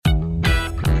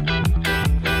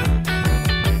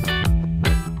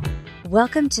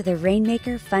Welcome to the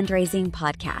Rainmaker Fundraising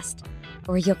Podcast,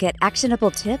 where you'll get actionable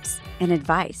tips and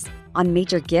advice on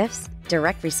major gifts,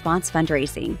 direct response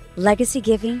fundraising, legacy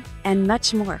giving, and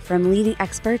much more from leading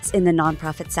experts in the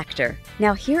nonprofit sector.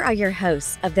 Now, here are your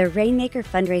hosts of the Rainmaker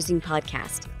Fundraising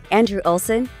Podcast, Andrew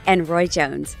Olson and Roy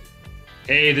Jones.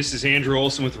 Hey, this is Andrew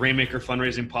Olson with Rainmaker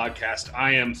Fundraising Podcast.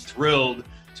 I am thrilled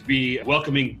to be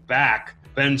welcoming back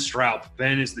Ben Stroup.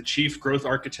 Ben is the Chief Growth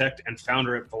Architect and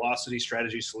founder at Velocity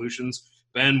Strategy Solutions.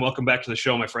 Ben, welcome back to the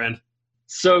show, my friend.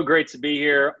 So great to be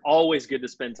here. Always good to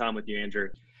spend time with you, Andrew.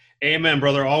 Amen,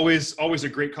 brother. Always a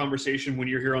great conversation when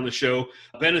you're here on the show.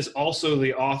 Ben is also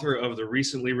the author of the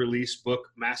recently released book,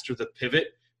 Master the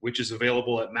Pivot, which is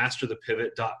available at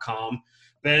masterthepivot.com.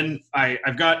 Ben,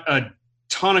 I've got a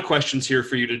ton of questions here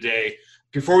for you today.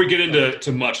 Before we get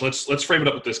into much, let's frame it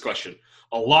up with this question.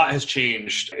 A lot has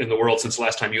changed in the world since the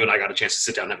last time you and I got a chance to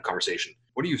sit down and have a conversation.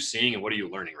 What are you seeing and what are you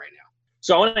learning right now?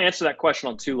 So I want to answer that question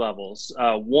on two levels.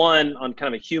 One on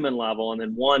kind of a human level, and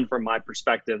then one from my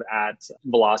perspective at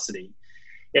Velocity.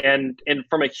 And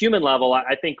from a human level,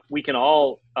 I think we can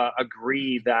all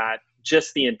agree that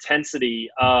just the intensity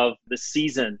of the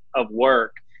season of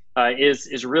work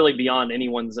is really beyond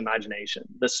anyone's imagination.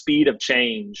 The speed of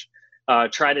change.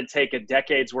 Try to take a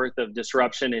decade's worth of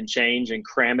disruption and change and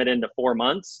cram it into 4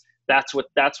 months. That's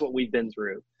what we've been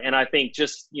through. And I think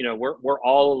just, we're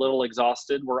all a little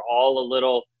exhausted. We're all a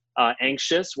little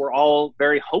anxious. We're all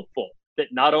very hopeful that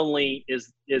not only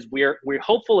is we're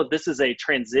hopeful that this is a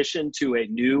transition to a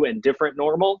new and different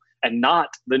normal and not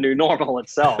the new normal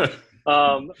itself.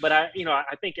 But I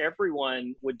think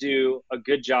everyone would do a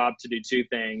good job to do two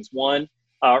things. One,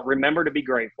 remember to be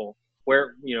grateful.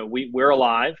 We're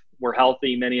alive. We're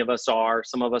healthy. Many of us are.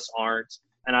 Some of us aren't.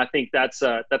 And I think that's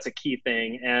a key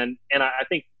thing. And I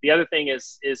think the other thing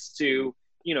is to,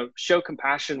 show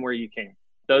compassion where you can.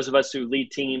 Those of us who lead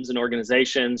teams and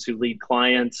organizations, who lead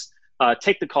clients,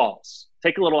 take the calls,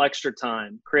 take a little extra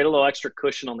time, create a little extra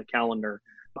cushion on the calendar.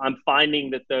 I'm finding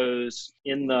that those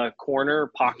in the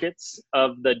corner pockets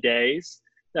of the days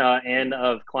and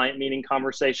of client meeting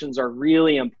conversations are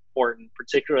really important,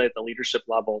 particularly at the leadership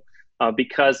level.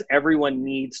 Because everyone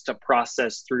needs to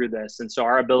process through this. And so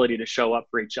our ability to show up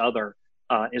for each other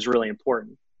is really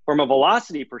important. From a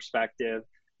Velocity perspective,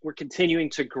 we're continuing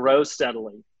to grow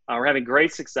steadily. We're having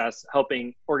great success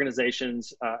helping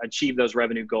organizations achieve those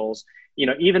revenue goals,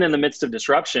 even in the midst of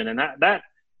disruption. And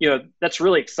that's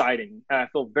really exciting. I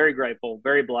feel very grateful,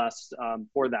 very blessed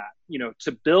for that.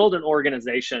 To build an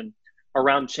organization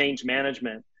around change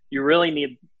management, you really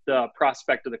need the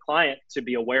prospect of the client to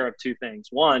be aware of two things.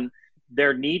 One,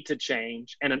 their need to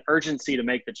change and an urgency to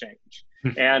make the change.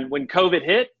 And when COVID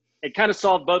hit, it kind of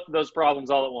solved both of those problems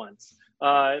all at once.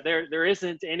 There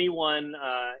isn't anyone,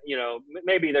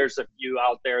 maybe there's a few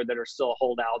out there that are still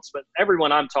holdouts, but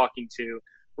everyone I'm talking to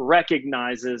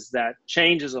recognizes that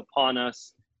change is upon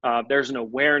us. There's an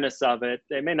awareness of it.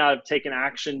 They may not have taken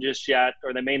action just yet,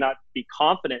 or they may not be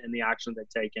confident in the action they've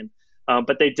taken,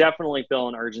 but they definitely feel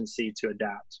an urgency to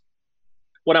adapt.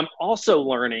 What I'm also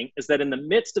learning is that in the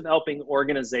midst of helping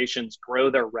organizations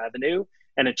grow their revenue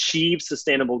and achieve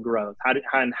sustainable growth,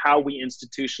 how we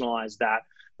institutionalize that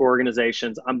for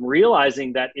organizations, I'm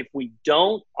realizing that if we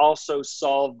don't also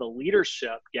solve the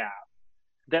leadership gap,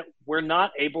 that we're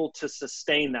not able to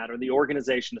sustain that, or the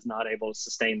organization is not able to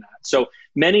sustain that. So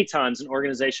many times an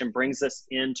organization brings us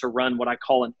in to run what I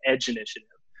call an edge initiative.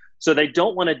 So they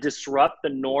don't want to disrupt the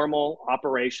normal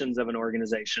operations of an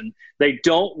organization. They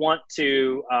don't want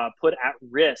to put at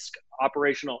risk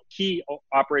key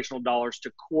operational dollars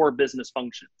to core business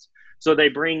functions. So they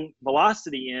bring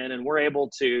Velocity in, and we're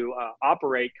able to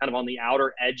operate kind of on the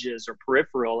outer edges or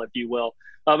peripheral, if you will,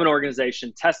 of an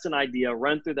organization, test an idea,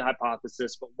 run through the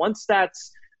hypothesis. But once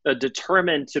that's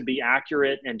determined to be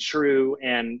accurate and true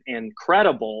and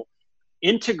credible,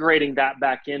 integrating that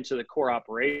back into the core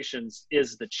operations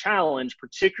is the challenge,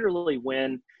 particularly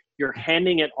when you're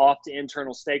handing it off to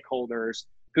internal stakeholders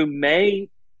who may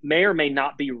or may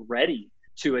not be ready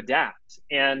to adapt.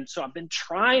 And so I've been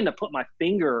trying to put my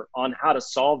finger on how to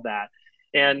solve that.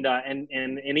 And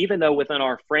even though within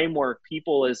our framework,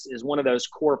 people is one of those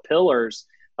core pillars,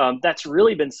 that's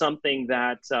really been something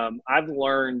that I've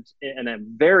learned in a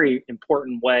very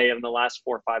important way in the last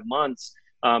 4 or 5 months.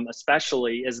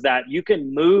 Especially, is that you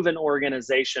can move an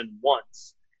organization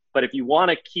once, but if you want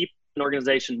to keep an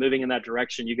organization moving in that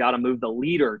direction, you got to move the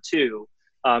leader too.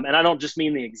 And I don't just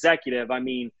mean the executive, I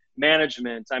mean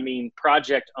management, I mean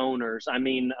project owners, I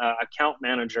mean account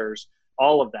managers,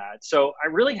 all of that. So I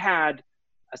really had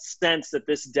a sense that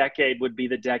this decade would be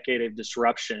the decade of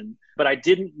disruption, but I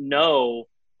didn't know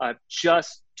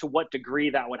just to what degree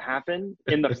that would happen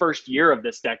in the first year of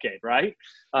this decade, right?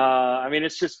 I mean,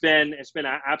 it's been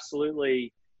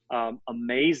absolutely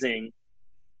amazing,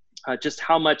 just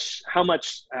how much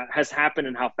has happened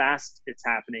and how fast it's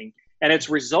happening. And it's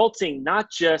resulting not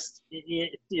just,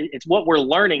 it's what we're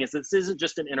learning is this isn't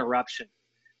just an interruption.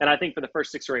 And I think for the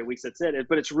first 6 or 8 weeks, that's it.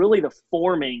 But it's really the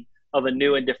forming of a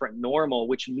new and different normal,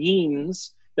 which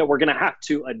means that we're going to have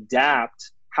to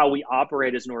adapt how we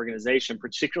operate as an organization,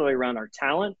 particularly around our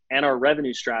talent and our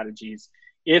revenue strategies,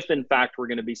 if in fact we're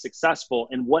going to be successful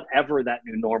in whatever that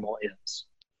new normal is.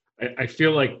 I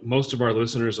feel like most of our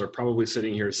listeners are probably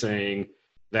sitting here saying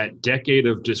that decade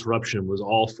of disruption was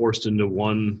all forced into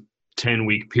one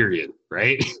 10-week period,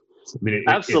 right? I mean,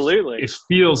 absolutely. It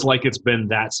feels like it's been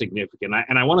that significant.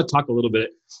 And I want to talk a little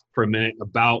bit for a minute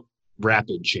about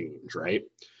rapid change, right?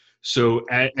 So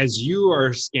as you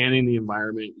are scanning the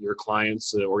environment, your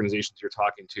clients, the organizations you're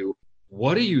talking to,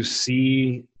 what do you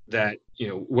see that,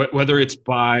 whether it's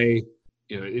by,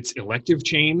 it's elective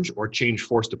change or change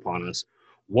forced upon us,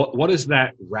 what does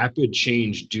that rapid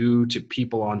change do to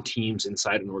people on teams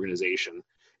inside an organization?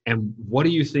 And what do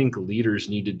you think leaders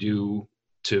need to do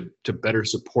to better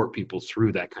support people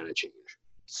through that kind of change?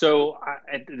 So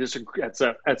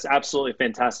that's absolutely a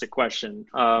fantastic question.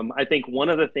 I think one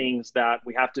of the things that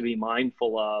we have to be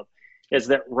mindful of is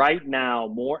that right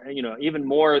now, even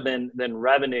more than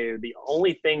revenue, the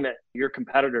only thing that your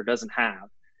competitor doesn't have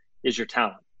is your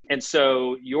talent. And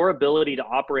so your ability to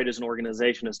operate as an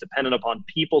organization is dependent upon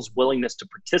people's willingness to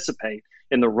participate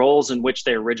in the roles in which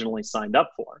they originally signed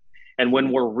up for. And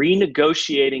when we're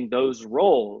renegotiating those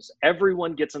roles,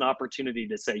 everyone gets an opportunity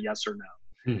to say yes or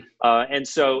no. And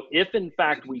so if in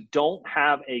fact we don't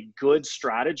have a good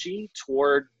strategy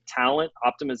toward talent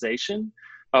optimization,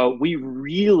 we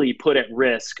really put at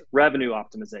risk revenue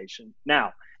optimization.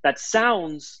 Now, that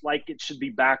sounds like it should be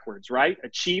backwards, right?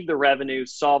 Achieve the revenue,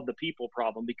 solve the people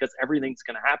problem, because everything's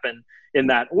going to happen in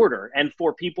that order. And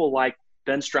for people like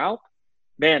Ben Stroup,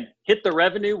 man, hit the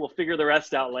revenue, we'll figure the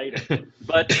rest out later.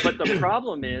 But the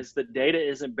problem is the data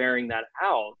isn't bearing that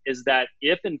out, is that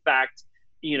if in fact,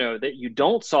 that you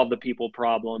don't solve the people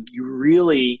problem, you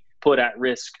really put at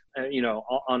risk,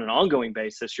 on an ongoing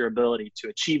basis, your ability to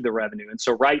achieve the revenue. And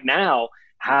so right now,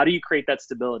 how do you create that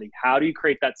stability? How do you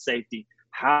create that safety?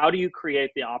 How do you create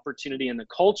the opportunity and the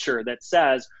culture that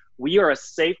says we are a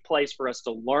safe place for us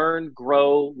to learn,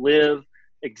 grow, live,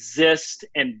 exist,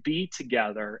 and be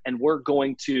together, and we're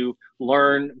going to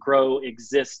learn, grow,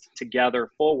 exist together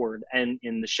forward and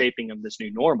in the shaping of this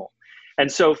new normal.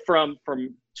 And so from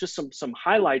just some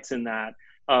highlights in that,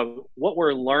 what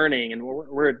we're learning, and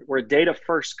we're a data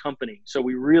first company, so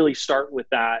we really start with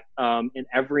that in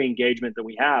every engagement that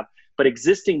we have. But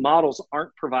existing models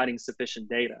aren't providing sufficient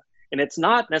data. And it's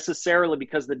not necessarily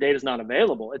because the data is not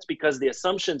available. It's because the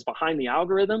assumptions behind the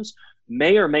algorithms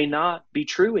may or may not be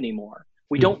true anymore.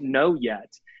 We don't know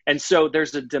yet. And so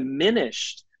there's a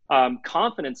diminished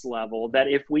confidence level that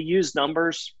if we use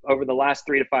numbers over the last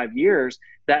 3 to 5 years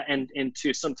that and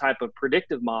into some type of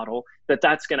predictive model,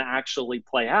 that's going to actually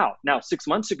play out. Now, 6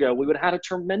 months ago, we would have had a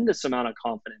tremendous amount of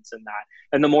confidence in that.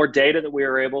 And the more data that we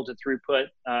were able to throughput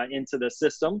into the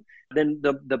system, then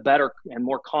the better and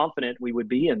more confident we would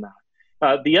be in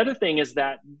that. The other thing is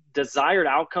that desired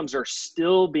outcomes are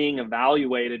still being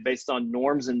evaluated based on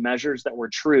norms and measures that were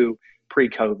true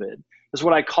pre-COVID. This is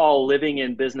what I call living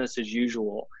in business as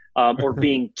usual, or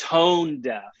being tone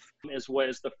deaf is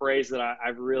the phrase that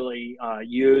I've really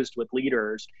used with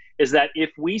leaders, is that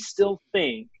if we still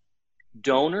think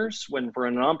donors, when we're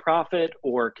a nonprofit,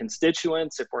 or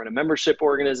constituents, if we're in a membership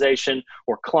organization,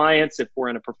 or clients, if we're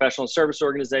in a professional service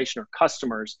organization, or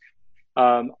customers,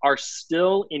 are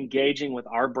still engaging with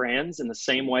our brands in the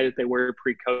same way that they were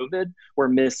pre-COVID, we're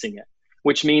missing it.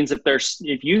 Which means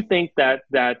if you think that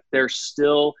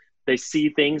they see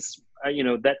things,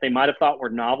 that they might have thought were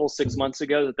novel 6 months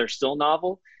ago, that they're still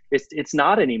novel, it's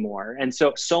not anymore. And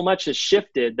so much has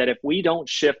shifted that if we don't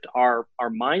shift our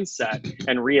mindset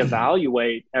and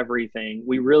reevaluate everything,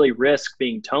 we really risk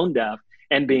being tone deaf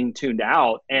and being tuned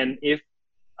out. And if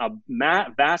a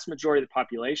vast majority of the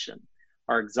population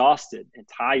are exhausted and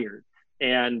tired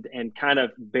and kind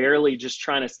of barely just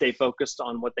trying to stay focused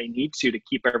on what they need to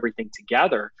keep everything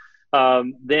together,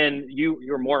 then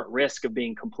you're more at risk of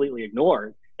being completely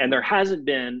ignored. And there hasn't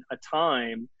been a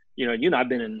time, you and I've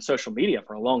been in social media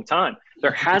for a long time.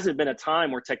 There hasn't been a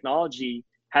time where technology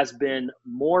has been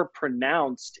more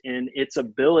pronounced in its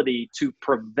ability to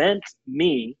prevent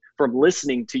me from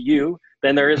listening to you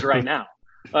than there is right now.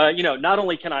 Not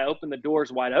only can I open the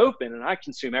doors wide open and I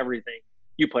consume everything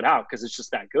you put out because it's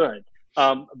just that good,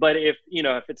 But if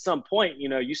at some point,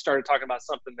 you started talking about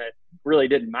something that really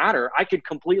didn't matter, I could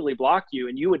completely block you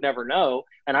and you would never know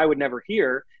and I would never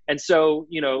hear. And so,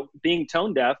 being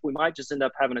tone deaf, we might just end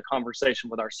up having a conversation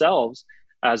with ourselves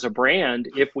as a brand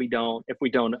if we don't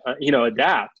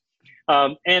adapt.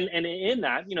 And in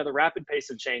that, the rapid pace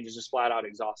of change is just flat out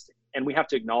exhausting. And we have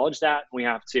to acknowledge that. We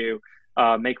have to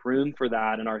make room for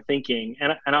that in our thinking.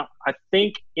 And I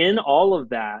think in all of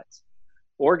that,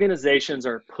 organizations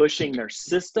are pushing their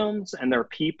systems and their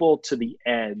people to the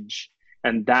edge,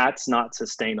 and that's not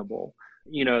sustainable.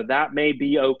 That may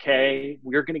be okay.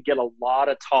 We're going to get a lot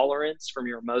of tolerance from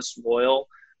your most loyal,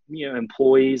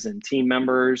 employees and team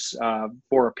members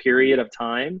for a period of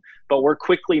time, but we're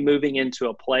quickly moving into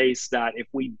a place that if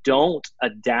we don't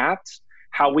adapt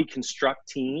how we construct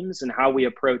teams and how we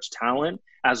approach talent,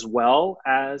 as well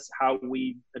as how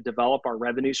we develop our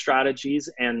revenue strategies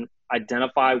and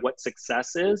identify what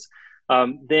success is,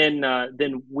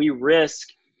 then we risk,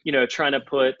 trying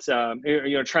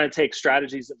to take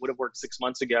strategies that would have worked 6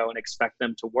 months ago and expect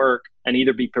them to work and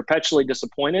either be perpetually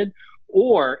disappointed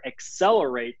or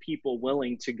accelerate people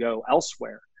willing to go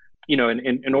elsewhere,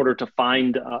 in order to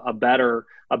find a better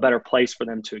place for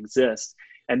them to exist.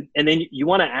 And then you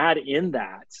want to add in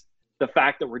that the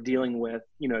fact that we're dealing with,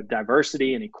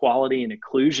 diversity and equality and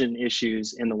inclusion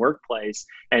issues in the workplace.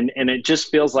 And it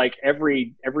just feels like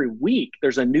every week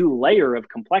there's a new layer of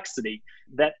complexity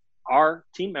that our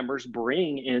team members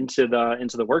bring into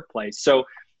the workplace.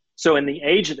 So in the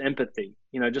age of empathy,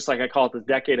 just like I call it the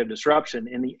decade of disruption,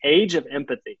 in the age of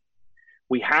empathy,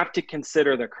 we have to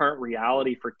consider the current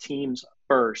reality for teams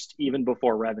first, even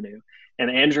before revenue. And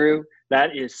Andrew,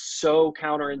 that is so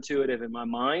counterintuitive in my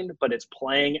mind, but it's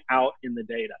playing out in the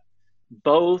data.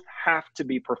 Both have to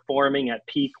be performing at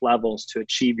peak levels to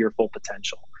achieve your full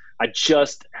potential.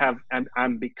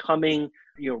 I'm becoming,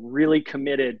 really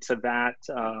committed to that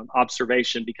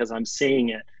observation because I'm seeing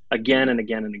it again and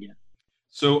again and again.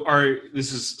 So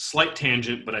this is slight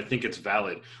tangent, but I think it's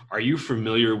valid. Are you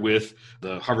familiar with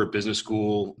the Harvard Business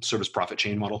School service profit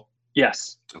chain model?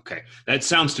 Yes. Okay. That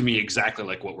sounds to me exactly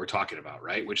like what we're talking about,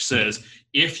 right? Which says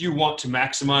if you want to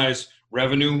maximize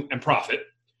revenue and profit,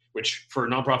 which for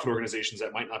nonprofit organizations,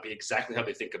 that might not be exactly how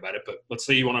they think about it, but let's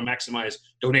say you want to maximize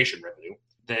donation revenue,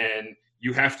 then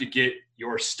you have to get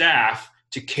your staff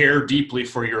to care deeply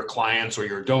for your clients or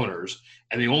your donors.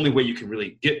 And the only way you can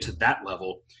really get to that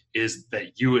level is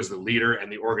that you as the leader and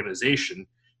the organization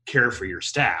care for your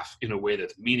staff in a way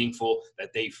that's meaningful,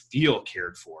 that they feel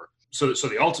cared for. So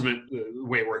the ultimate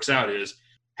way it works out is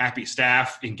happy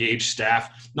staff, engaged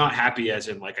staff, not happy as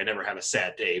in like I never have a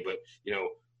sad day, but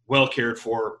well cared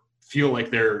for, feel like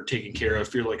they're taken care of,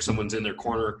 feel like someone's in their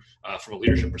corner from a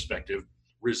leadership perspective,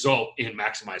 result in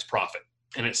maximized profit.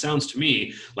 And it sounds to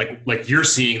me like you're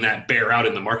seeing that bear out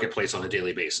in the marketplace on a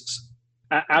daily basis.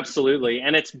 Absolutely.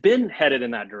 And it's been headed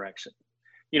in that direction.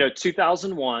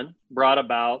 2001 brought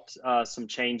about some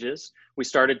changes. We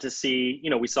started to see,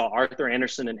 we saw Arthur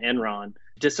Andersen and Enron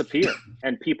disappear,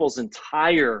 and people's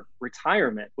entire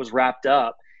retirement was wrapped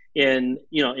up in,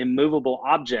 immovable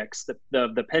objects,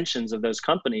 the pensions of those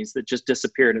companies that just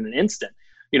disappeared in an instant.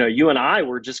 You and I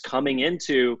were just coming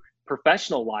into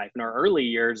professional life in our early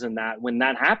years, and that when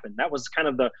that happened, that was kind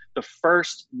of the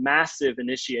first massive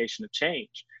initiation of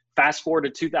change. Fast forward to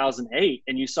 2008,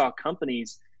 and you saw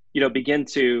companies begin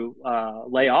to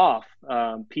lay off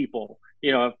people,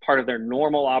 part of their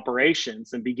normal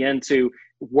operations, and begin to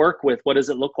work with what does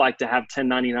it look like to have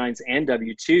 1099s and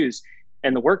W-2s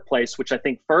in the workplace, which I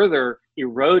think further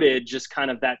eroded just kind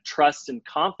of that trust and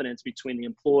confidence between the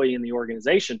employee and the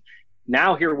organization.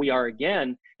 Now here we are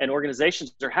again, and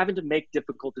organizations are having to make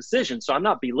difficult decisions. So I'm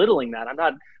not belittling that.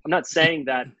 I'm not saying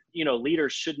that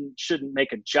leaders shouldn't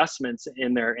make adjustments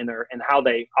in how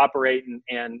they operate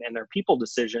and their people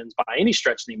decisions by any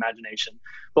stretch of the imagination.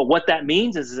 But what that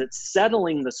means is it's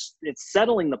settling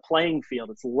the playing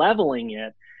field. It's leveling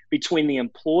it between the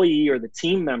employee or the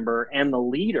team member and the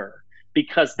leader,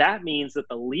 because that means that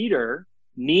the leader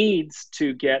needs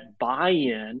to get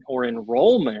buy-in or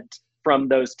enrollment from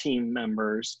those team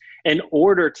members in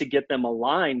order to get them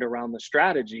aligned around the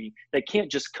strategy. They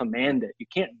can't just command it. You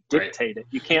can't dictate it.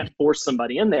 You can't force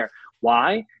somebody in there.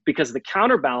 Why? Because the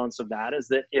counterbalance of that is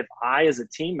that if I, as a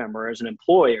team member, as an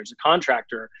employee, as a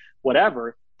contractor,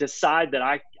 whatever, decide that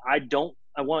I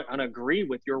want to agree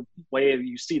with your way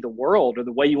you see the world or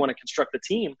the way you want to construct the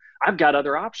team, I've got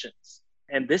other options.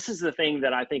 And this is the thing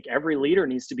that I think every leader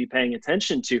needs to be paying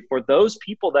attention to. For those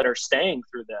people that are staying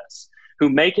through this, who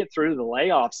make it through the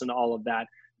layoffs and all of that,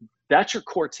 that's your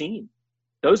core team.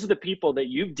 Those are the people that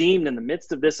you've deemed in the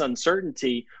midst of this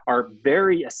uncertainty are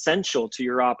very essential to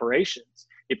your operations.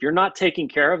 if you're not taking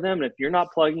care of them, and if you're not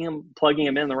plugging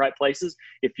them in the right places,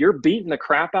 if you're beating the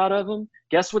crap out of them,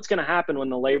 guess what's going to happen when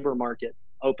the labor market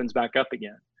opens back up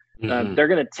again? They're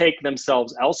going to take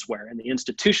themselves elsewhere, and the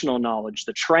institutional knowledge,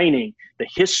 the training, the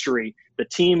history, the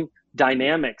team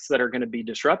dynamics that are going to be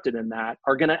disrupted in that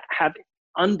are going to have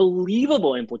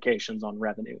unbelievable implications on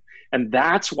revenue. And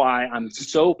that's why I'm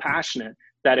so passionate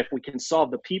that if we can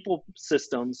solve the people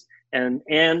systems and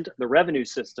the revenue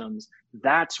systems,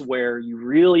 that's where you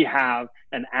really have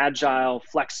an agile,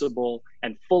 flexible,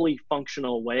 and fully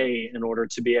functional way in order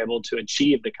to be able to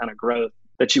achieve the kind of growth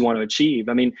that you want to achieve.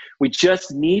 I mean, we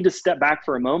just need to step back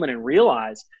for a moment and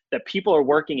realize that people are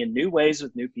working in new ways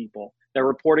with new people. They're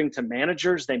reporting to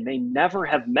managers they may never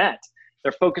have met.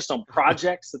 They're focused on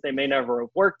projects that they may never have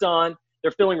worked on.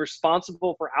 They're feeling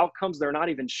responsible for outcomes they're not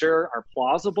even sure are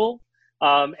plausible.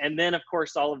 And then, of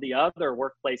course, all of the other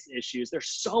workplace issues. There's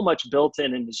so much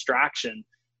built-in and distraction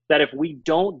that if we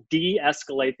don't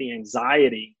de-escalate the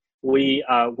anxiety, we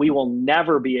will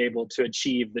never be able to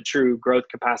achieve the true growth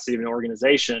capacity of an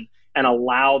organization and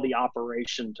allow the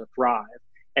operation to thrive.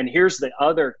 And here's the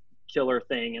other killer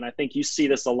thing, and I think you see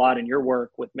this a lot in your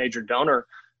work with major donor,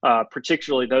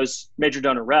 particularly those major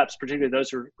donor reps, particularly those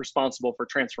who are responsible for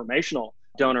transformational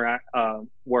donor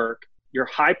work. Your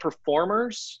high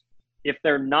performers, if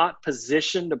they're not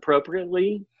positioned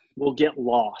appropriately, will get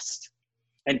lost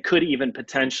and could even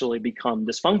potentially become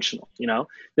dysfunctional.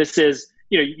 This is,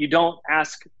 you don't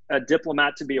ask a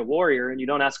diplomat to be a warrior, and you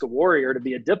don't ask a warrior to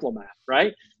be a diplomat,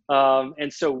 right?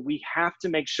 And so we have to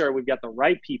make sure we've got the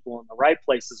right people in the right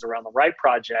places around the right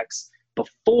projects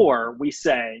before we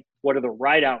say, what are the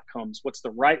right outcomes? What's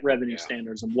the right revenue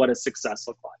standards? And what does success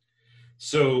look like?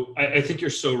 So I think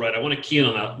you're so right. I want to key in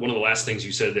on that. One of the last things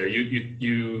you said there,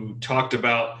 you talked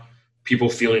about people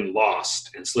feeling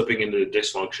lost and slipping into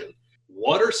dysfunction.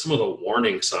 What are some of the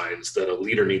warning signs that a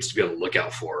leader needs to be able to look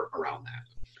out for around that?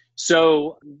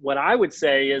 So what I would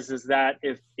say is that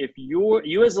if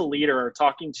you as a leader are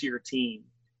talking to your team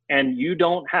and you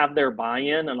don't have their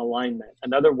buy-in and alignment,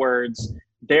 in other words,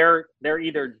 they're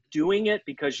either doing it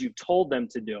because you told them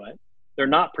to do it, they're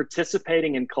not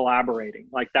participating and collaborating.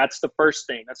 Like, that's the first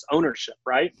thing. That's ownership,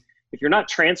 right? If you're not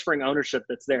transferring ownership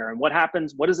that's there, and what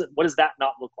happens, what does that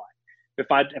not look like?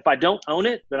 If I don't own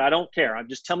it, then I don't care.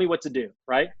 Just tell me what to do,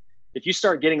 right? If you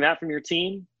start getting that from your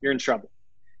team, you're in trouble.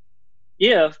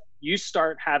 If you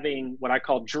start having what I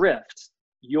call drift,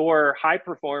 your high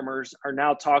performers are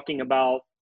now talking about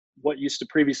what used to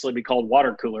previously be called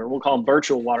water cooler. We'll call them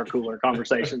virtual water cooler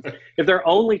conversations. If they're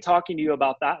only talking to you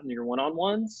about that in your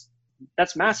one-on-ones,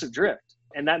 that's massive drift.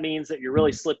 And that means that you're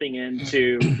really slipping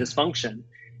into dysfunction.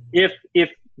 If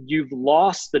you've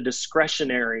lost the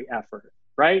discretionary effort,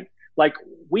 right? Like,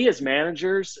 we as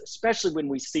managers, especially when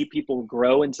we see people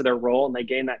grow into their role and they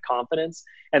gain that confidence,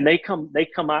 and they come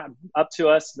up to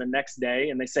us the next day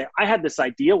and they say, I had this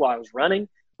idea while I was running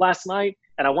last night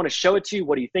and I want to show it to you.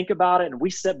 What do you think about it? And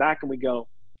we sit back and we go,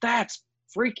 that's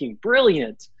freaking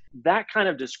brilliant. That kind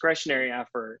of discretionary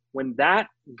effort, when that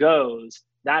goes,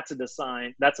 that's a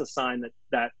sign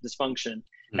that dysfunction.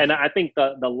 Mm-hmm. And I think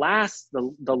the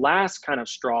last kind of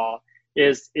straw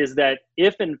is that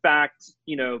if in fact,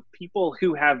 people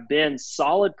who have been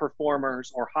solid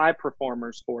performers or high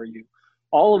performers for you,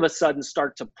 all of a sudden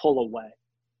start to pull away.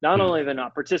 Not only they're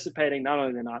not participating, not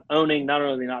only they're not owning, not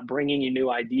only they're not bringing you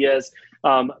new ideas,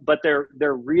 but they're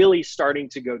really starting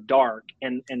to go dark.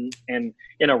 And in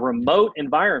a remote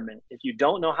environment, if you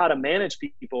don't know how to manage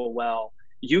people well,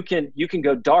 you can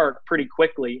go dark pretty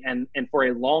quickly and for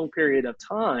a long period of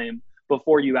time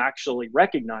before you actually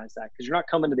recognize that, because you're not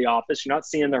coming to the office, you're not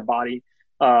seeing their body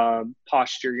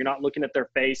posture, you're not looking at their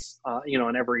face,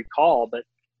 on every call, but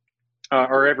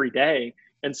or every day.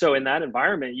 And so in that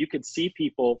environment, you could see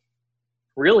people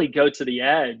really go to the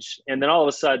edge, and then all of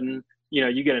a sudden,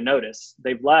 you get a notice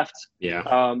they've left,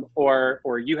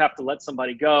 or you have to let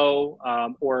somebody go,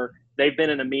 or they've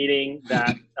been in a meeting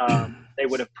that they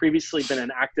would have previously been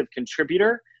an active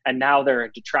contributor, and now they're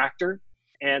a detractor,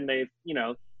 and they've,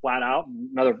 flat out,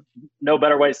 no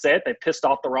better way to say it, they pissed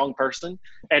off the wrong person,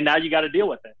 and now you got to deal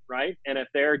with it, right? And if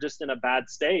they're just in a bad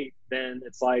state, then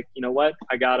it's like, what,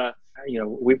 I gotta,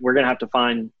 we're gonna have to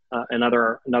find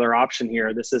another option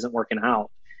here. This isn't working out,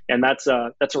 and that's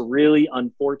a really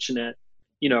unfortunate,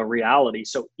 reality.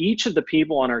 So each of the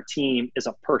people on our team is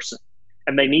a person,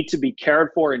 and they need to be cared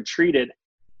for and treated,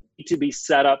 need to be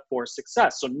set up for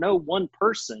success. So no one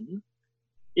person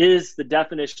is the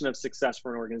definition of success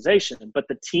for an organization, but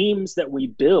the teams that we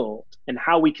build and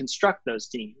how we construct those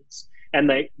teams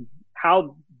and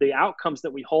how the outcomes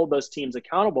that we hold those teams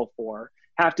accountable for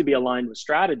have to be aligned with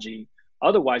strategy,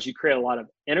 Otherwise, you create a lot of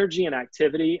energy and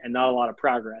activity and not a lot of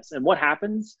progress. And what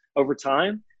happens over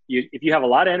time? If you have a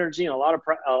lot of energy and a lot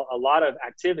of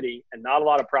activity and not a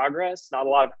lot of progress, not a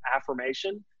lot of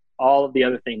affirmation, all of the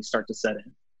other things start to set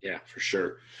in. Yeah, for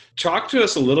sure. Talk to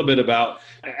us a little bit about,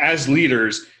 as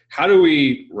leaders, how do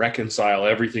we reconcile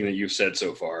everything that you've said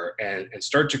so far and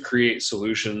start to create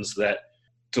solutions that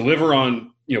deliver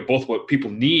on, both what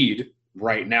people need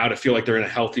right now to feel like they're in a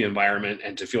healthy environment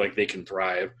and to feel like they can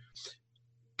thrive,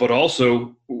 but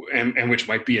also, and which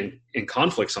might be in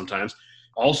conflict sometimes,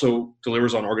 also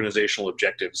delivers on organizational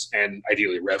objectives and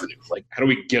ideally revenue. Like, how do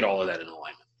we get all of that in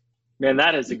alignment? Man,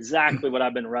 that is exactly what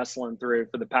I've been wrestling through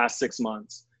for the past 6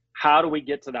 months. How do we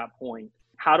get to that point?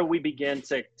 How do we begin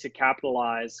to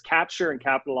capture and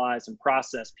capitalize and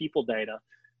process people data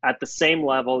at the same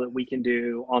level that we can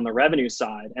do on the revenue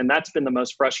side? And that's been the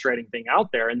most frustrating thing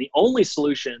out there. And the only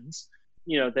solutions,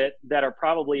 that are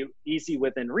probably easy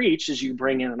within reach is you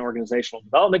bring in an organizational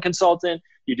development consultant,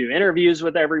 you do interviews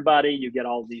with everybody, you get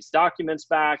all these documents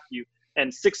back,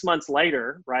 and 6 months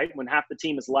later, right, when half the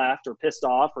team is left or pissed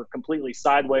off or completely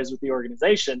sideways with the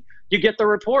organization, you get the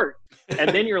report. And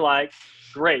then you're like,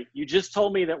 great, you just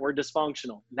told me that we're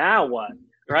dysfunctional. Now what?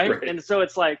 Right? And so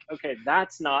it's like, okay,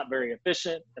 that's not very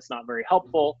efficient. That's not very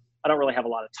helpful. I don't really have a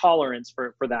lot of tolerance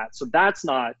for that. So that's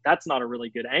not a really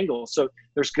good angle. So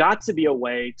there's got to be a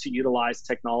way to utilize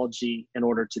technology in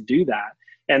order to do that.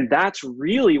 And that's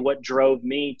really what drove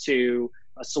me to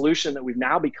a solution that we've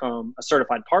now become a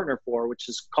certified partner for, which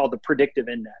is called the Predictive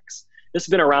Index. This has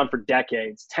been around for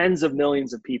decades. Tens of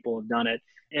millions of people have done it.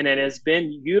 And it has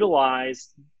been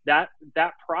utilized. That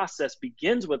process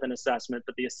begins with an assessment,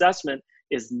 but the assessment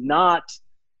is not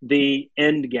the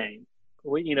end game.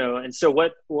 And so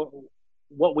what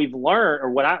we've learned,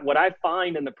 or what I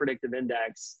find in the Predictive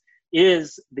Index,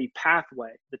 is the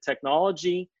pathway, the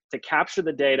technology to capture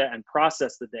the data and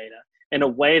process the data in a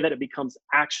way that it becomes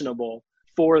actionable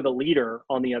for the leader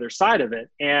on the other side of it.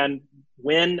 And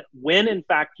when in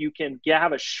fact you can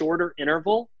have a shorter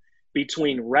interval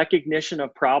between recognition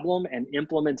of problem and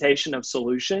implementation of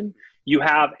solution, you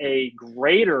have a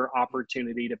greater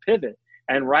opportunity to pivot.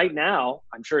 And right now,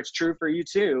 I'm sure it's true for you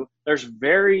too, there's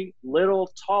very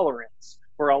little tolerance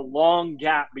for a long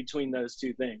gap between those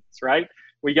two things, right?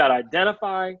 We got to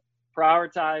identify,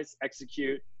 prioritize,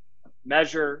 execute,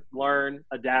 measure, learn,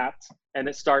 adapt, and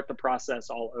then start the process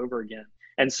all over again.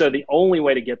 And so the only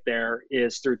way to get there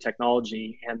is through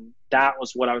technology. And that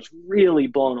was what I was really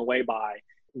blown away by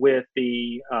with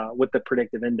the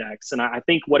Predictive Index. And I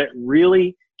think what it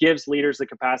really gives leaders the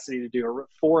capacity to do are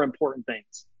 4 important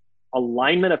things: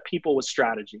 alignment of people with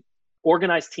strategy,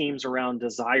 organize teams around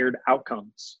desired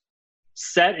outcomes,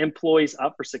 set employees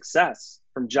up for success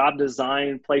from job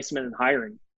design, placement, and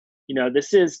hiring.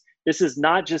 This is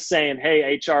not just saying,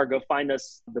 hey, HR, go find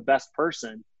us the best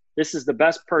person. This is the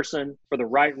best person for the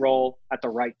right role at the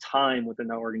right time within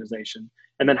the organization.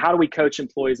 And then how do we coach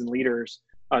employees and leaders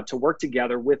to work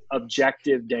together with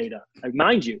objective data? Like,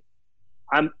 mind you,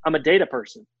 I'm a data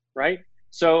person, right?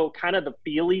 So kind of the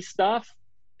feely stuff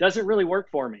doesn't really work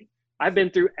for me. I've been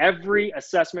through every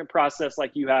assessment process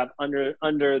like you have under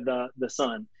the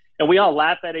sun. And we all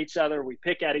laugh at each other. We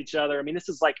pick at each other. I mean, this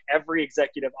is like every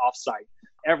executive offsite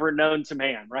ever known to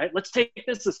man, right? Let's take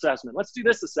this assessment. Let's do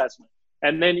this assessment.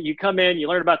 And then you come in, you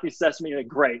learn about the assessment, you're like,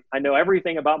 great, I know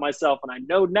everything about myself, and I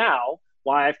know now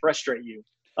why I frustrate you.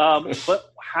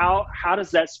 But how does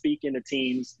that speak into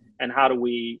teams, and how do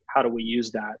we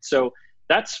use that? So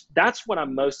that's what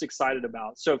I'm most excited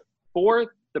about. So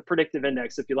for the Predictive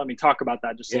Index, if you let me talk about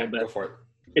that just a little bit. Go for it.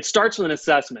 It starts with an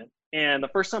assessment. And the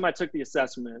first time I took the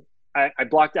assessment, I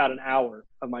blocked out an hour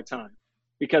of my time,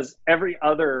 because every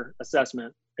other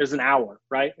assessment is an hour,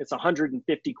 right? It's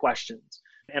 150 questions.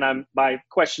 And by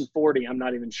question 40, I'm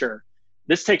not even sure.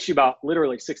 This takes you about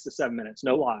literally 6 to 7 minutes,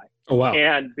 no lie. Oh, wow.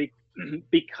 And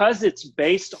because it's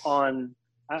based on,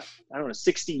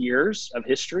 60 years of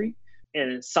history,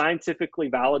 and it's scientifically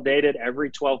validated every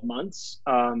 12 months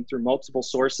through multiple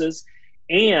sources,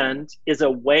 and is a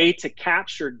way to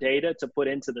capture data to put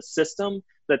into the system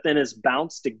that then is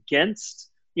bounced against,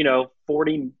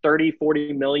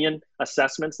 40 million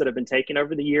assessments that have been taken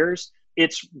over the years.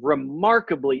 It's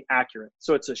remarkably accurate.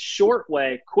 So it's a short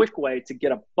way, quick way to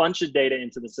get a bunch of data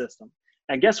into the system.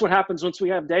 And guess what happens once we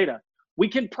have data? We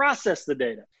can process the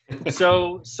data.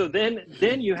 So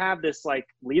then you have this like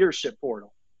leadership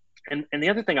portal. And the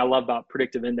other thing I love about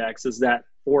Predictive Index is that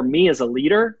for me as a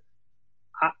leader,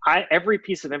 every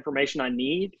piece of information I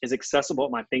need is accessible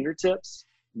at my fingertips,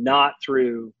 not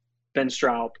through Ben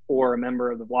Strout or a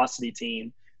member of the Velocity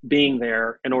team being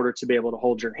there in order to be able to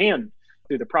hold your hand.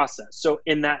 through the process. So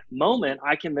in that moment,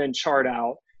 I can then chart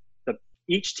out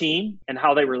each team and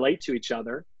how they relate to each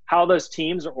other, how those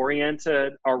teams are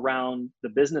oriented around the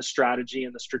business strategy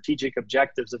and the strategic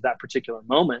objectives of that particular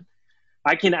moment.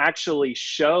 I can actually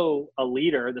show a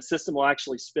leader, the system will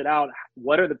actually spit out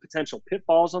what are the potential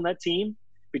pitfalls on that team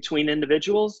between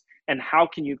individuals, and how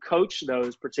can you coach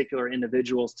those particular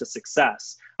individuals to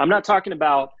success. I'm not talking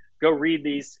about go read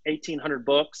these 1,800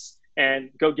 books and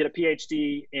go get a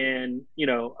PhD in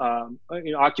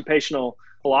occupational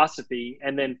philosophy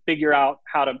and then figure out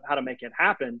how to make it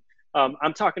happen.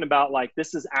 I'm talking about like,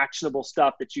 this is actionable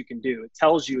stuff that you can do. It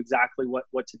tells you exactly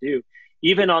what to do.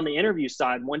 Even on the interview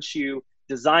side, once you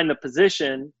design the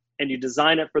position and you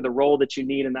design it for the role that you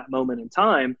need in that moment in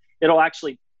time, it'll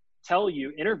actually tell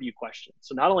you interview questions.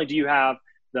 So not only do you have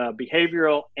the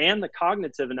behavioral and the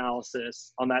cognitive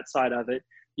analysis on that side of it,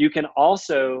 you can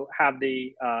also have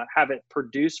it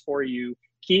produce for you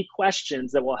key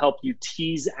questions that will help you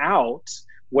tease out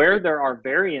where there are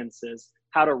variances,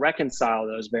 how to reconcile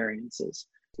those variances,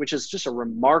 which is just a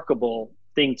remarkable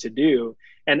thing to do.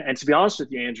 And to be honest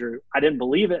with you, Andrew, I didn't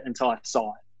believe it until I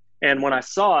saw it. And when I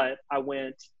saw it, I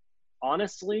went,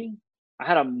 honestly, I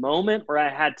had a moment where I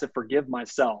had to forgive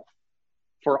myself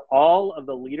for all of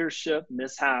the leadership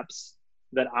mishaps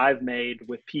that I've made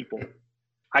with people.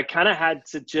 I kind of had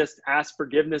to just ask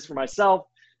forgiveness for myself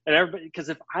and everybody, because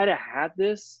if I'd have had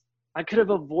this, I could have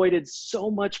avoided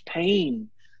so much pain,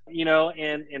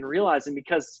 and realizing,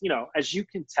 because, as you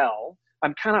can tell,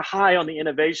 I'm kind of high on the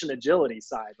innovation agility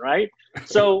side, right?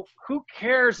 So who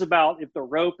cares about if the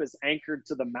rope is anchored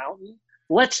to the mountain?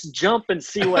 Let's jump and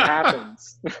see what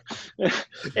happens.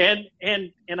 and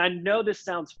I know this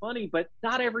sounds funny, but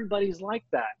not everybody's like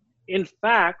that. In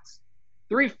fact,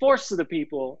 3/4 of the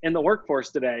people in the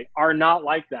workforce today are not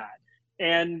like that.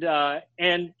 And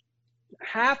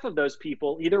half of those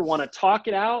people either want to talk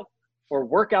it out or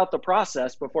work out the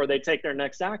process before they take their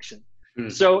next action.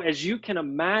 So as you can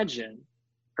imagine,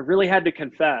 I really had to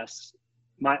confess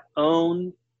my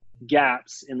own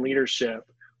gaps in leadership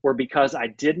were because I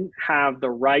didn't have the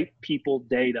right people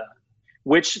data,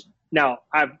 which now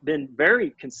I've been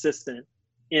very consistent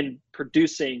in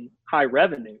producing high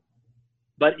revenue.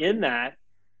 But in that,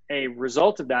 a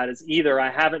result of that is either I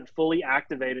haven't fully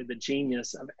activated the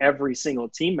genius of every single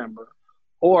team member,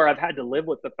 or I've had to live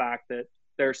with the fact that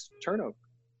there's turnover.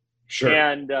 Sure.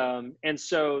 And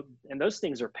those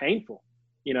things are painful.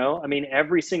 I mean,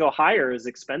 every single hire is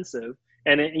expensive.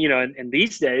 And, and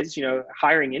these days,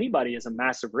 hiring anybody is a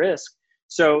massive risk.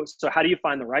 So how do you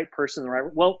find the right person?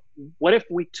 Well, what if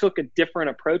we took a different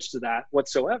approach to that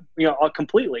whatsoever,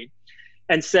 completely,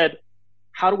 and said,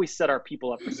 how do we set our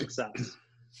people up for success?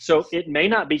 So it may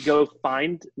not be go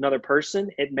find another person.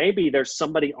 It may be there's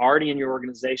somebody already in your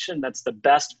organization that's the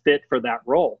best fit for that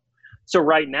role. So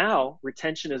right now,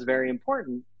 retention is very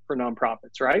important for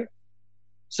nonprofits, right?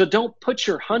 So don't put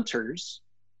your hunters,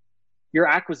 your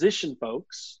acquisition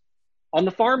folks on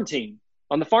the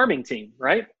farming team,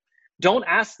 right? Don't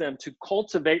ask them to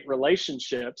cultivate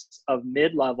relationships of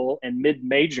mid-level and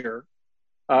mid-major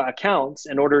accounts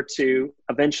in order to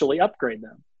eventually upgrade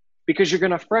them, because you're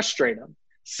going to frustrate them.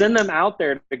 Send them out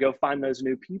there to go find those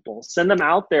new people. Send them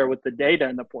out there with the data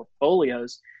and the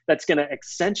portfolios that's going to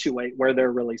accentuate where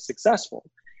they're really successful,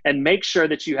 and make sure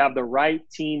that you have the right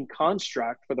team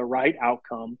construct for the right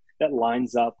outcome that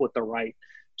lines up with the right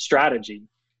strategy.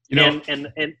 Go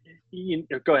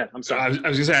ahead. I'm sorry. I was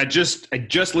going to say, I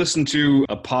just listened to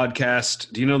a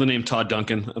podcast. Do you know the name Todd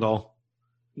Duncan at all?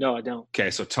 No, I don't.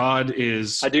 Okay. So Todd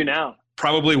is, I do now,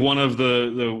 probably one of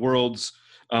the world's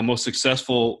most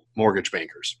successful mortgage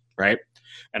bankers, right?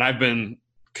 And I've been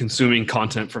consuming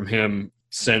content from him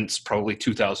since probably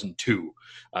 2002,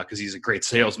 because he's a great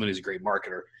salesman, he's a great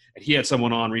marketer. And he had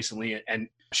someone on recently, and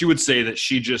she would say that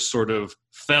she just sort of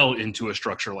fell into a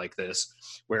structure like this,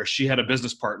 where she had a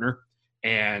business partner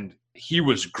and he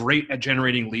was great at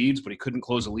generating leads, but he couldn't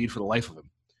close a lead for the life of him.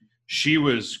 She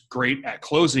was great at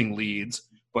closing leads,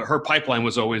 but her pipeline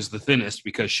was always the thinnest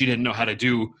because she didn't know how to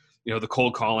do the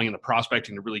cold calling and the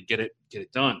prospecting to really get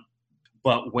it done.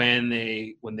 But when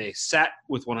they sat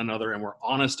with one another and were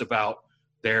honest about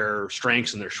their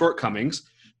strengths and their shortcomings,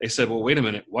 they said, well, wait a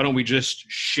minute, why don't we just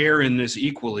share in this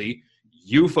equally?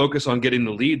 You focus on getting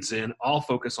the leads in, I'll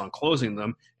focus on closing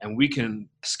them, and we can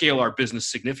scale our business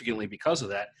significantly because of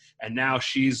that. And now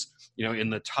she's, in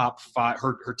the top 5,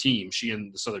 her team, she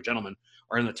and this other gentleman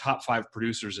are in the top 5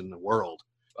 producers in the world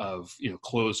of,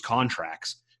 closed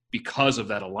contracts, because of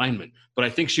that alignment. But I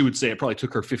think she would say it probably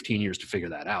took her 15 years to figure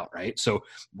that out, right? So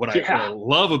what I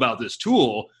love about this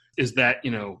tool is that, I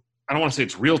don't want to say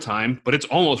it's real time, but it's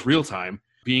almost real time,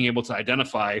 being able to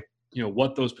identify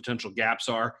what those potential gaps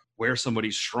are, where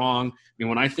somebody's strong. I mean,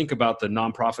 when I think about the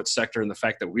nonprofit sector and the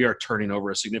fact that we are turning over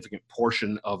a significant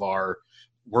portion of our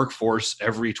workforce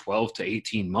every 12 to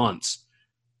 18 months,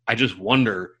 I just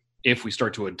wonder if we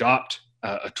start to adopt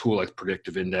a tool like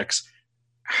Predictive Index,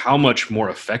 how much more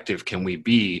effective can we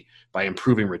be by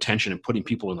improving retention and putting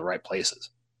people in the right places?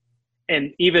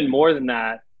 And even more than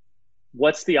that,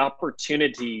 what's the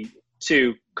opportunity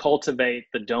to cultivate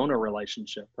the donor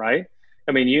relationship, right?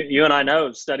 I mean, you and I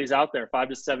know studies out there, 5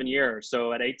 to 7 years.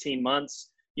 So at 18 months,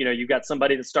 you've got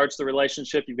somebody that starts the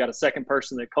relationship. You've got a second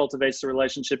person that cultivates the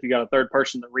relationship. You got a third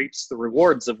person that reaps the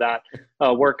rewards of that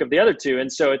work of the other two.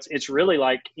 And so it's really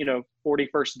like, 40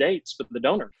 first dates with the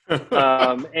donor.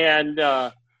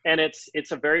 And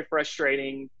it's a very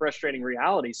frustrating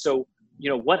reality. So,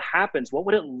 what happens? What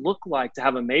would it look like to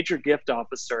have a major gift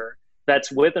officer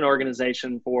that's with an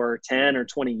organization for 10 or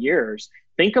 20 years?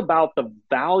 Think about the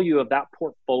value of that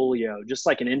portfolio, just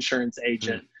like an insurance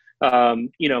agent,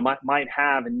 might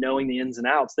have, and knowing the ins and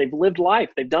outs. They've lived life.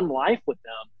 They've done life with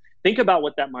them. Think about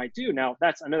what that might do. Now,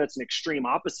 I know that's an extreme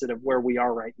opposite of where we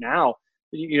are right now,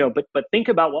 but think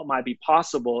about what might be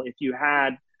possible if you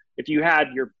had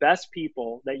your best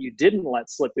people that you didn't let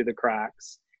slip through the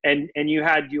cracks, and you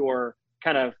had your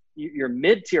kind of your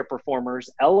mid-tier performers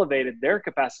elevated their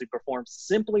capacity to perform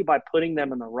simply by putting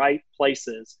them in the right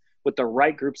places with the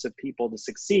right groups of people to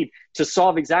succeed, to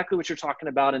solve exactly what you're talking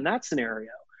about in that scenario.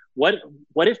 What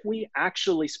if we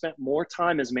actually spent more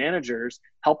time as managers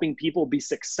helping people be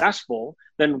successful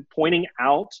than pointing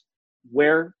out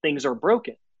where things are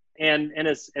broken? And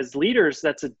as leaders,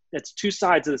 that's two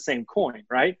sides of the same coin,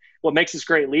 right? What makes us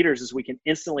great leaders is we can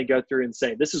instantly go through and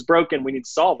say, this is broken, we need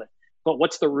to solve it. But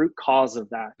what's the root cause of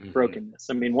that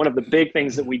brokenness? I mean, one of the big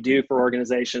things that we do for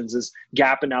organizations is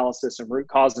gap analysis and root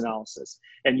cause analysis.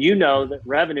 And that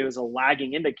revenue is a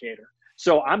lagging indicator.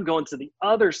 So I'm going to the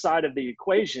other side of the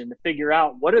equation to figure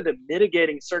out what are the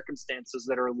mitigating circumstances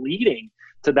that are leading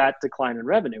to that decline in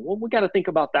revenue. Well, we got to think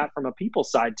about that from a people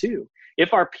side too.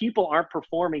 If our people aren't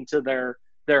performing to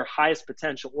their highest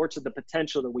potential or to the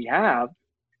potential that we have,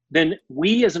 then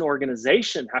we as an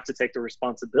organization have to take the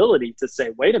responsibility to say,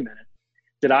 wait a minute,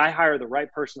 did I hire the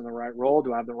right person in the right role?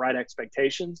 Do I have the right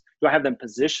expectations? Do I have them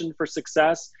positioned for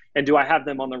success? And do I have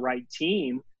them on the right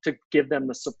team to give them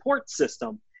the support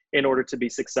system in order to be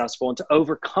successful and to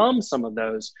overcome some of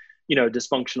those,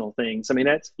 dysfunctional things? I mean,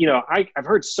 that's, I've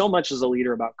heard so much as a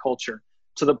leader about culture,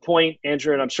 to the point,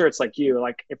 Andrew, and I'm sure it's like you,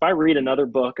 like if I read another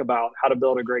book about how to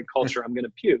build a great culture, I'm going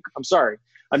to puke. I'm sorry.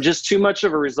 I'm just too much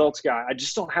of a results guy. I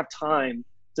just don't have time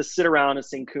to sit around and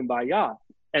sing Kumbaya.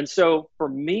 And so for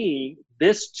me,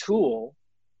 this tool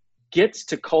gets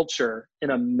to culture in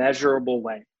a measurable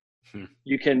way.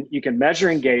 You can measure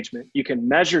engagement, you can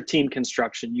measure team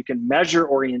construction, you can measure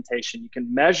orientation, you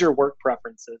can measure work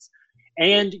preferences,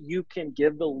 and you can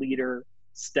give the leader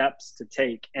steps to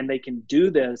take, and they can do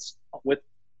this with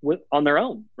on their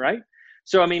own, right?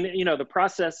 So I mean, the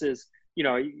process is, you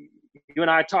and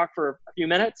I talk for a few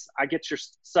minutes, I get your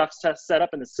stuff set up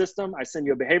in the system, I send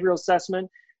you a behavioral assessment,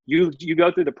 you go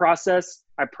through the process.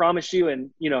 I promise you,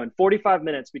 in 45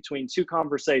 minutes between two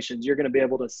conversations, you're going to be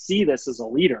able to see this as a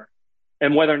leader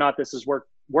and whether or not this is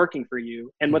working for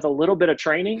you. And with a little bit of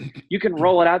training, you can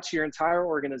roll it out to your entire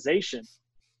organization.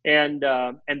 And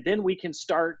then we can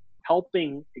start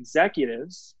helping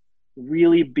executives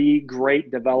really be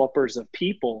great developers of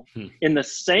people in the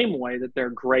same way that they're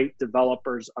great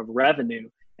developers of revenue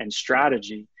and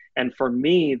strategy. And for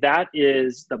me, that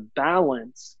is the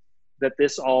balance that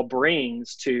this all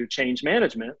brings to change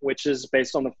management, which is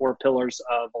based on the 4 pillars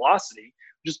of velocity,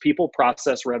 which is people,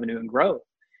 process, revenue, and growth.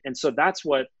 And so that's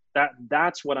what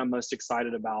I'm most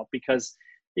excited about, because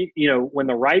when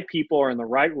the right people are in the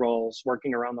right roles,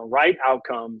 working around the right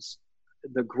outcomes,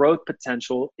 the growth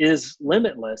potential is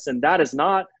limitless. And that is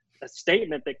not a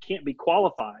statement that can't be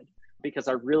qualified, because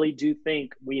I really do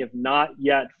think we have not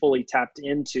yet fully tapped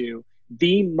into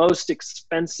the most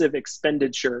expensive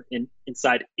expenditure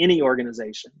inside any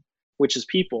organization, which is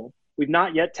people. We've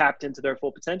not yet tapped into their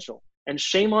full potential. And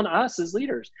shame on us as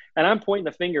leaders. And I'm pointing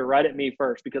the finger right at me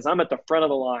first, because I'm at the front of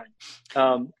the line.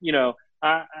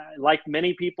 I, like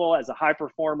many people, as a high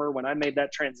performer, when I made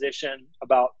that transition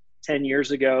about 10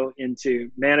 years ago into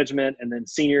management and then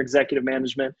senior executive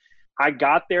management, I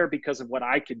got there because of what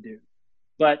I could do.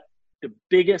 But the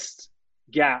biggest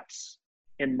gaps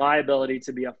in my ability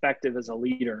to be effective as a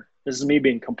leader, this is me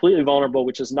being completely vulnerable,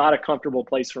 which is not a comfortable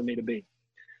place for me to be,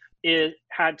 it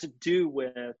had to do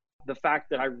with the fact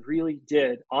that I really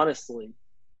did, honestly,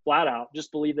 flat out,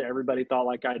 just believe that everybody thought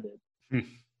like I did.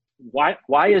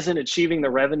 Why isn't achieving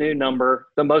the revenue number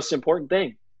the most important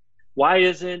thing? Why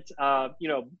isn't,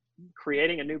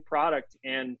 creating a new product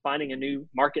and finding a new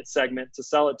market segment to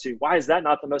sell it to? Why is that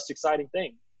not the most exciting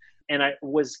thing? And it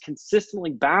was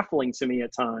consistently baffling to me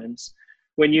at times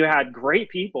when you had great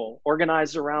people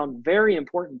organized around very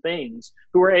important things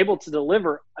who were able to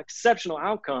deliver exceptional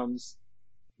outcomes,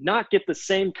 not get the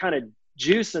same kind of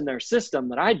juice in their system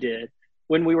that I did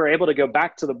when we were able to go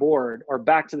back to the board or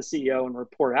back to the CEO and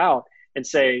report out and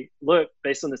say, look,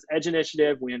 based on this EDGE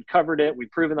initiative, we uncovered it,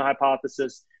 we've proven the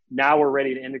hypothesis, now we're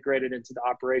ready to integrate it into the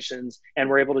operations, and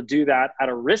we're able to do that at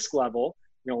a risk level,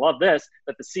 you're gonna love this,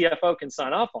 that the CFO can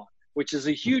sign off on, which is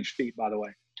a huge feat, by the way.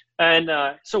 And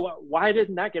so why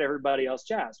didn't that get everybody else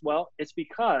jazzed? Well, it's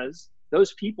because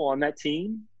those people on that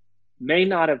team may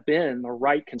not have been the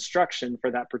right construction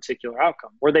for that particular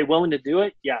outcome. Were they willing to do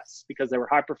it? Yes, because they were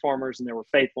high performers and they were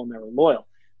faithful and they were loyal,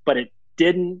 but it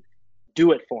didn't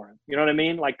do it for them. You know what I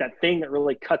mean? Like that thing that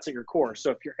really cuts at your core.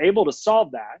 So if you're able to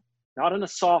solve that, not in a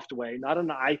soft way, not in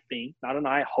an I think, not in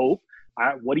I hope,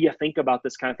 what do you think about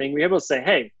this kind of thing? We're able to say,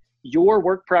 hey, your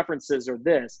work preferences are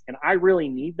this, and I really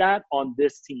need that on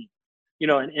this team. You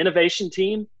know, an innovation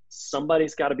team,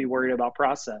 somebody's got to be worried about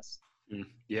process.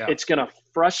 Yeah. It's going to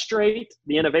frustrate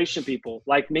the innovation people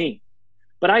like me.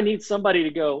 But I need somebody to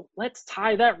go, let's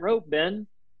tie that rope, Ben,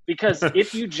 because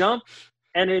if you jump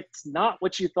and it's not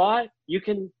what you thought, you're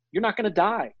not going to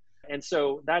die. And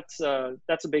so that's a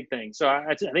big thing. So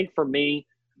I think for me,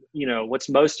 you know, what's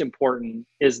most important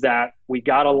is that we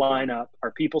got to line up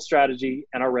our people strategy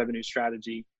and our revenue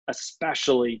strategy,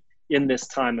 especially in this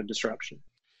time of disruption.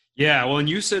 Yeah, well, and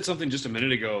you said something just a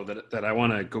minute ago that I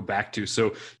want to go back to.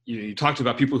 So you talked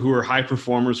about people who are high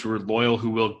performers, who are loyal, who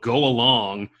will go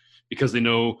along because they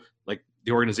know like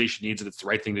the organization needs it, it's the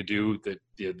right thing to do, that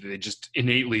they just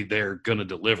innately they're going to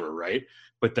deliver, right?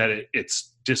 But that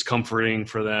it's discomforting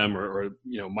for them or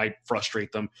you know might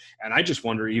frustrate them. And I just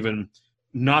wonder, even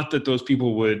not that those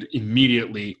people would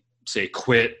immediately say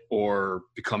quit or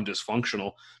become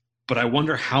dysfunctional, but I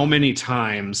wonder how many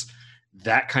times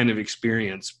that kind of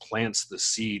experience plants the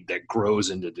seed that grows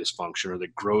into dysfunction or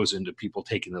that grows into people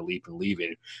taking the leap and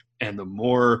leaving. And the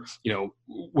more, you know,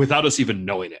 without us even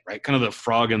knowing it, right? Kind of the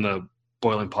frog in the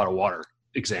boiling pot of water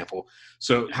example.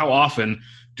 So how often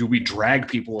do we drag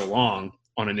people along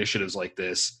on initiatives like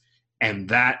this? And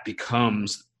that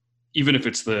becomes, even if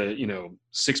it's the,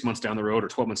 6 months down the road or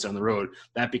 12 months down the road,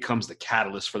 that becomes the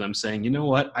catalyst for them saying, you know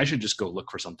what, I should just go look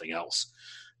for something else.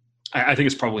 I think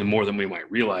it's probably more than we might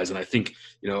realize. And I think,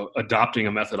 adopting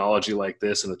a methodology like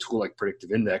this and a tool like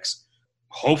Predictive Index,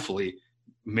 hopefully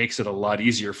makes it a lot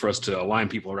easier for us to align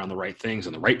people around the right things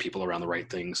and the right people around the right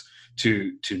things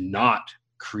to not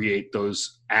create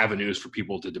those avenues for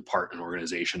people to depart an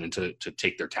organization and to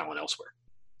take their talent elsewhere.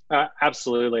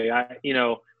 Absolutely.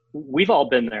 We've all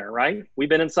been there, right? We've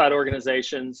been inside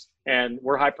organizations and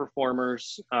we're high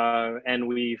performers, and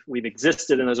we've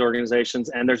existed in those organizations.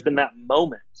 And there's been that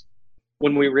moment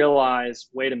when we realize,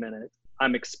 wait a minute,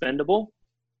 I'm expendable,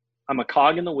 I'm a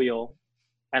cog in the wheel,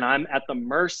 and I'm at the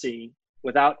mercy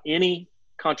without any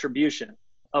contribution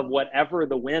of whatever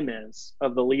the whim is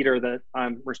of the leader that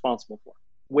I'm responsible for,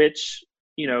 which,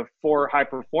 for high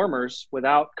performers,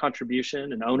 without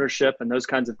contribution and ownership and those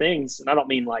kinds of things, and I don't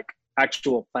mean like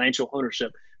actual financial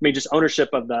ownership, I mean just ownership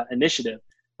of the initiative.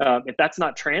 If that's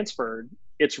not transferred,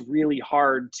 it's really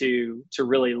hard to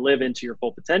really live into your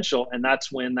full potential. And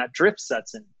that's when that drift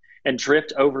sets in. And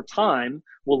drift over time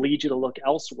will lead you to look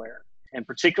elsewhere. And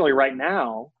particularly right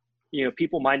now,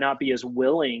 people might not be as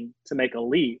willing to make a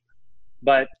leap,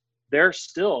 but there's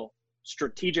still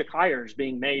strategic hires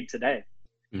being made today.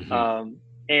 Mm-hmm.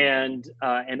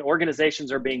 And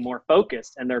organizations are being more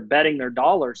focused and they're betting their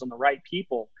dollars on the right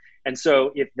people. And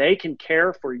so if they can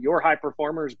care for your high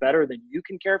performers better than you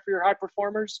can care for your high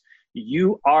performers,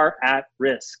 you are at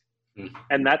risk. Mm-hmm.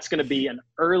 And that's going to be an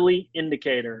early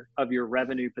indicator of your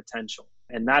revenue potential.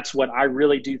 And that's what I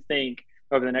really do think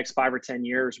over the next 5 or 10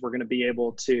 years, we're going to be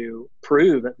able to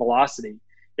prove at Velocity,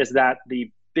 is that the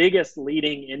biggest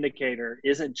leading indicator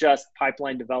isn't just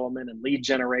pipeline development and lead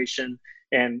generation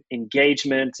and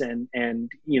engagement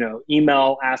and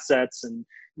email assets and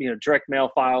direct mail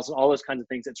files and all those kinds of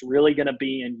things. It's really going to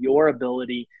be in your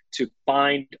ability to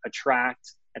find,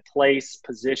 attract, and place,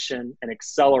 position, and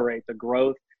accelerate the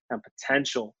growth and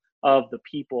potential of the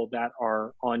people that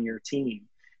are on your team.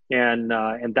 And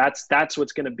that's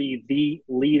what's going to be the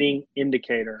leading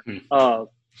indicator of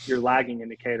your lagging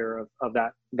indicator of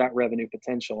that revenue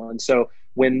potential. And so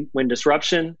when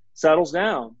disruption settles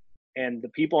down and the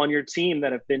people on your team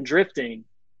that have been drifting,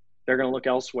 they're going to look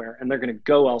elsewhere and they're going to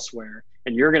go elsewhere,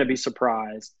 and you're going to be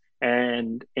surprised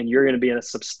and you're going to be at a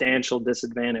substantial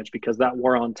disadvantage because that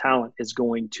war on talent is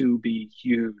going to be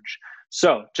huge.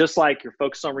 So just like you're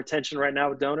focused on retention right now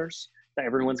with donors,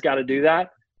 everyone's got to do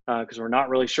that because we're not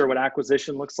really sure what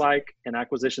acquisition looks like, and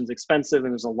acquisition's expensive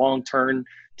and there's a long turn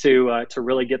to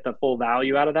really get the full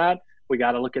value out of that. We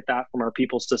got to look at that from our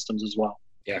people systems as well.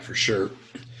 Yeah, for sure.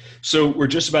 So we're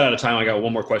just about out of time. I got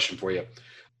one more question for you.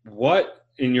 What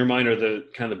in your mind are the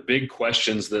kind of big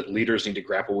questions that leaders need to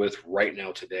grapple with right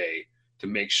now today to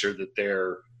make sure that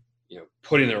they're,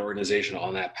 putting their organization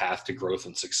on that path to growth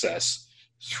and success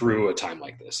through a time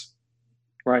like this?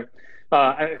 Right.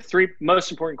 Three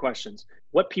most important questions.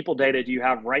 What people data do you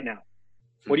have right now?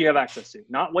 What do you have access to?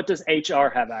 Not what does HR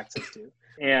have access to?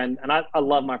 And I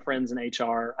love my friends in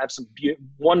HR. I have some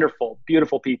wonderful,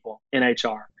 beautiful people in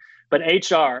HR. But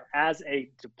HR as a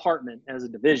department, as a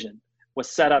division, was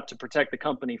set up to protect the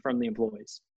company from the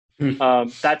employees.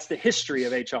 That's the history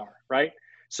of HR, right?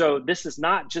 So this is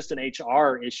not just an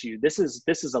HR issue. This is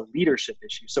a leadership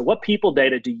issue. So what people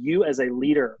data do you as a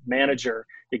leader, manager,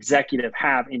 executive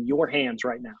have in your hands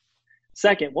right now?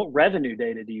 Second, what revenue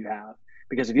data do you have?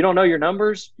 Because if you don't know your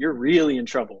numbers, you're really in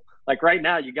trouble. Like right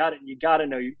now, you got to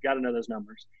know those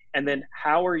numbers. And then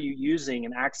how are you using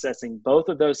and accessing both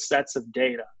of those sets of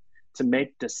data to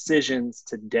make decisions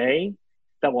today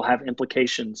that will have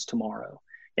implications tomorrow?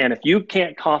 And if you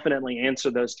can't confidently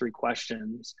answer those three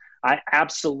questions, I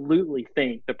absolutely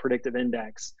think the predictive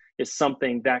index is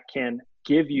something that can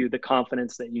give you the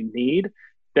confidence that you need,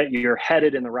 that you're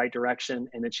headed in the right direction,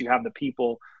 and that you have the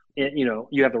people,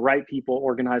 you have the right people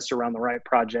organized around the right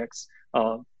projects,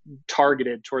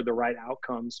 targeted toward the right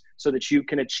outcomes so that you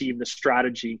can achieve the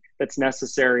strategy that's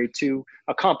necessary to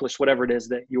accomplish whatever it is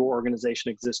that your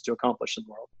organization exists to accomplish in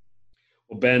the world.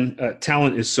 Well, Ben,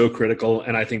 talent is so critical,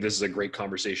 and I think this is a great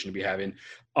conversation to be having.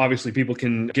 Obviously, people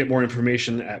can get more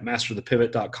information at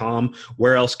masterthepivot.com.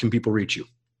 Where else can people reach you?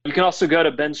 You can also go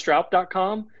to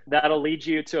benstroup.com. That'll lead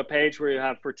you to a page where you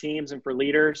have for teams and for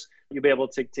leaders. You'll be able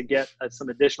to get some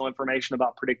additional information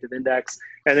about predictive index.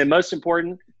 And then most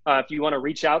important, if you want to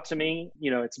reach out to me,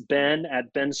 it's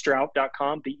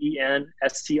ben@benstroup.com,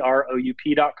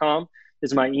 BENSTROUP.com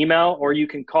is my email, or you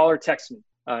can call or text me.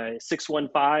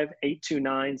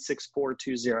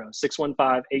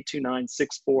 615-829-6420,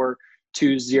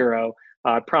 615-829-6420.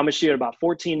 I promise you in about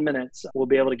 14 minutes, we'll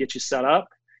be able to get you set up.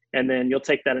 And then you'll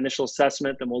take that initial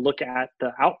assessment, and we'll look at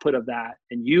the output of that.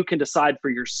 And you can decide for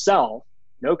yourself,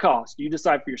 no cost, you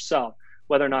decide for yourself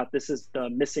whether or not this is the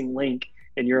missing link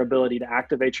in your ability to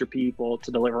activate your people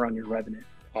to deliver on your revenue.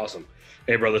 Awesome.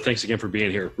 Hey, brother, thanks again for being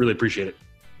here. Really appreciate it.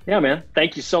 Yeah, man.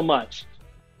 Thank you so much.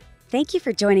 Thank you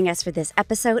for joining us for this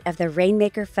episode of the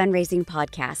Rainmaker Fundraising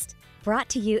Podcast, brought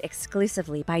to you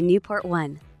exclusively by Newport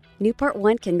One. Newport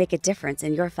One can make a difference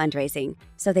in your fundraising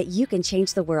so that you can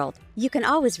change the world. You can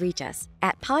always reach us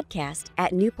at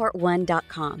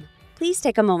podcast@newportone.com. Please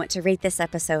take a moment to rate this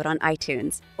episode on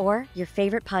iTunes or your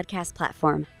favorite podcast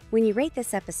platform. When you rate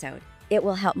this episode, it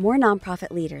will help more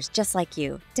nonprofit leaders just like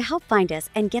you to help find us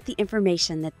and get the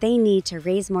information that they need to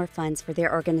raise more funds for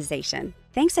their organization.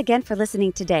 Thanks again for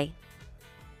listening today.